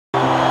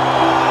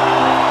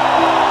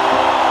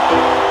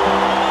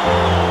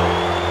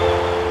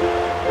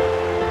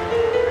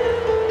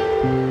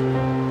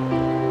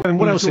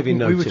else have you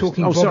noticed? We were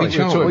talking Bobby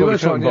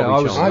Charlton.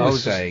 I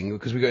was saying,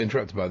 because we got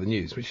interrupted by the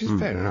news, which is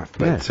fair enough,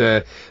 but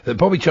that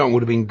Bobby Charlton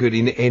would have been good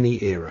in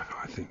any era,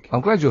 I think.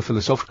 I'm glad you're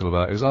philosophical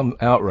about it, because I'm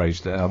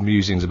outraged that our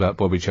musings about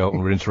Bobby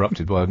Charlton were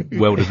interrupted by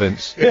world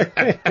events.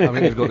 I mean,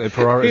 they've got their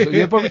priorities.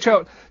 Yeah, Bobby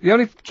Charlton, the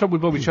only trouble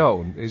with Bobby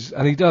Charlton is,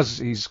 and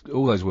he's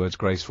all those words,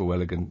 graceful,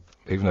 elegant,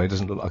 even though he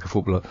doesn't look like a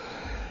footballer.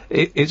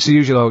 It's the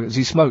usual argument.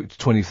 He smoked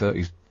 20,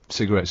 30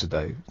 cigarettes a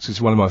day.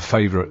 It's one of my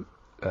favourite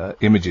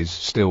images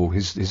still.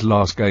 His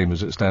last game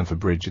was at Stamford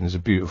Bridge, and there's a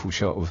beautiful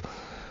shot of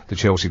the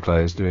Chelsea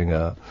players doing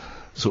a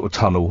sort of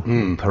tunnel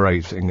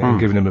parade thing and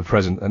giving him a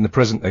present. And the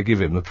present they give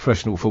him, a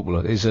professional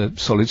footballer, is a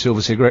solid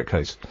silver cigarette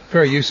case.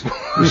 Very useful.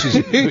 which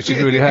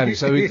is really handy.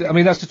 So, I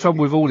mean, that's the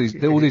trouble with all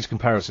these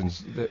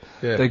comparisons.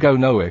 They go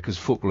nowhere, because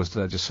footballers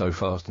today are just so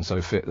fast and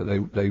so fit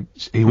that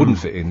he wouldn't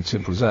fit in,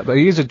 simple as that. But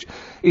he's a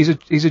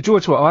joy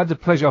to watch. I had the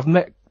pleasure, I've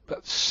met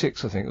about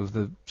 6, I think, of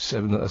the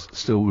 7 that are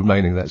still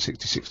remaining, that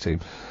 66 team.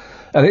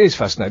 And it is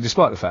fascinating,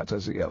 despite the fact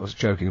that I was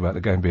joking about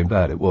the game being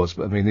bad. It was,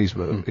 but I mean,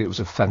 it was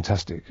a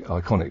fantastic,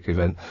 iconic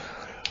event.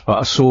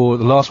 I saw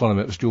the last one I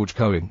met was George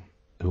Cohen,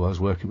 who I was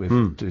working with,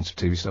 doing some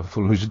TV stuff at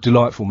Fulham, who's a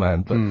delightful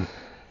man, but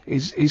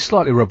he's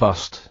slightly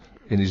robust.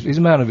 He's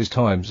a man of his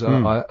times.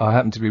 I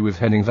happened to be with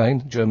Henning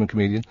Wehn, German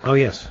comedian. Oh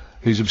yes.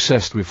 Who's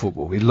obsessed with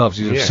football. He's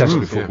obsessed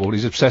with football.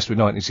 He's obsessed with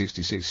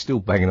 1966. Still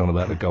banging on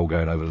about the goal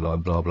going over the line.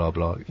 Blah blah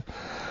blah.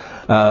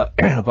 But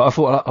I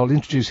thought I'll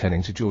introduce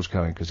Henning to George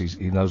Cohen, because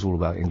he knows all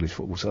about English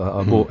football. So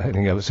I brought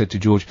Henning over. Said to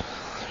George,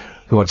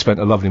 who I'd spent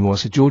a lovely morning,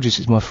 I said, George, this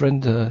is my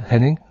friend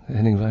Henning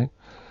Wehn.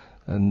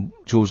 And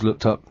George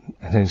looked up,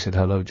 and then he said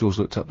hello. George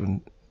looked up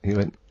and he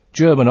went,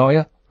 German, are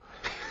you?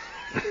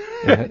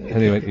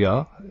 And he went,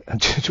 yeah.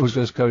 And George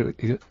goes,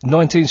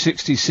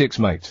 1966,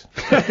 mate.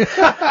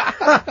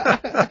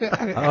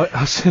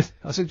 I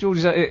said, George,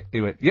 is that it? He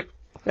went, yep.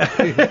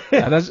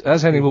 And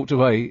as Henning walked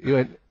away, he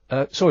went,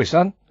 sorry,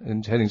 son.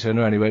 And Henning turned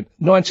around and he went,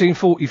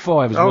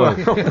 1945 as well.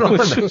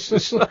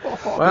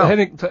 Wow.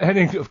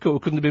 Henning, of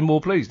course, couldn't have been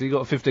more pleased. He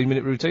got a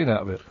 15-minute routine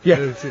out of it. Yeah.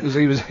 Because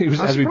he was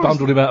as we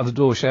bundled him out of the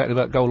door shouting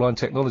about goal line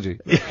technology.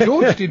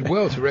 George did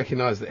well to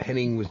recognise that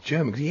Henning was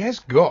German, because he has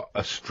got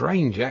a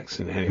strange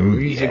accent,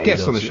 Henning. He's a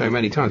guest on the show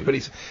many times, but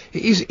it's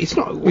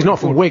not... He's not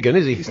from Wigan,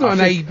 is he? It's not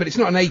but it's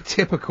not an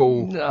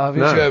atypical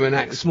German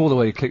accent. It's more the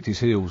way he clicked his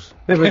heels.